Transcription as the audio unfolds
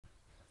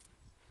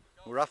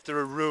We're after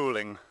a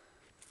ruling.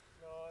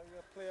 No,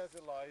 you'll play as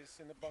it lies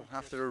in the bunker.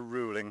 After a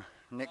ruling.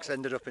 Nick's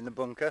ended up in the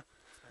bunker.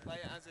 Play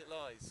it as it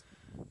lies.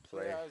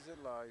 Play it as it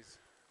lies.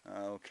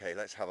 Okay,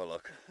 let's have a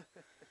look.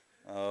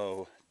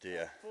 Oh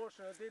dear.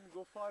 Unfortunately, I didn't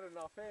go far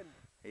enough in.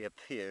 He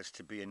appears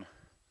to be in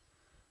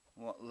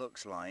what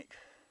looks like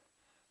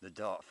the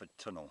Dartford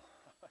Tunnel.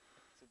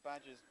 It's a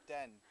badger's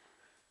den.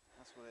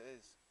 That's what it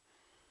is.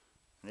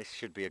 This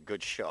should be a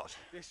good shot.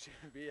 This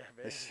should be a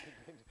bit.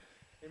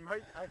 It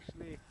might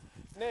actually...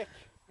 Nick,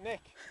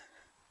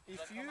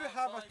 if you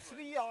have a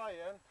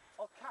 3-iron,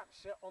 I'll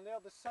catch it on the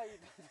other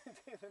side.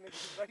 And it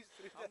goes right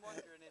through I'm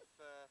wondering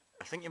if...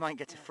 I think you might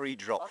get a free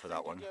drop for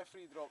that one. I think you get a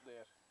free drop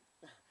there.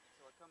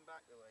 So I come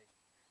back the way?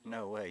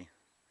 No way.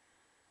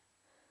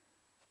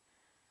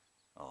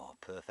 Oh,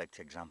 perfect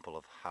example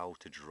of how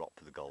to drop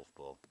the golf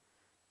ball.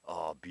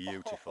 Oh,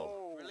 beautiful.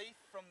 Oh. Relief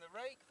from the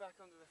rake, back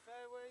onto the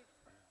fairway.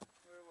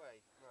 We're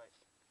away. Right.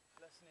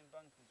 Lesson in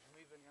bunkers.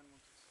 Remove any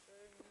unwanted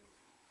stones.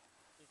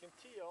 You can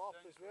tee it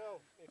up as well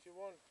if you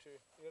want to.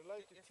 You're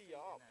allowed to tee it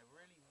up.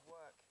 Really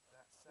work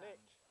that sand. Nick.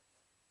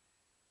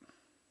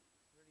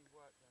 Really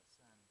work that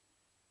sand.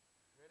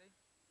 Ready?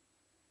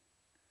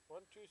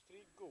 1, 2,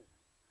 3, go.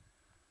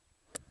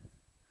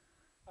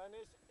 And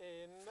it's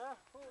in.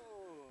 Oh,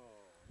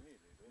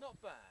 nearly there. Not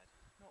bad.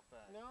 Not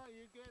bad. No,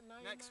 you get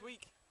 9. Next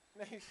week.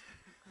 Next.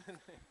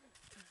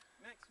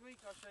 Next week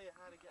I'll show you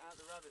how to get out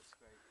the rabbit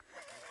scrape.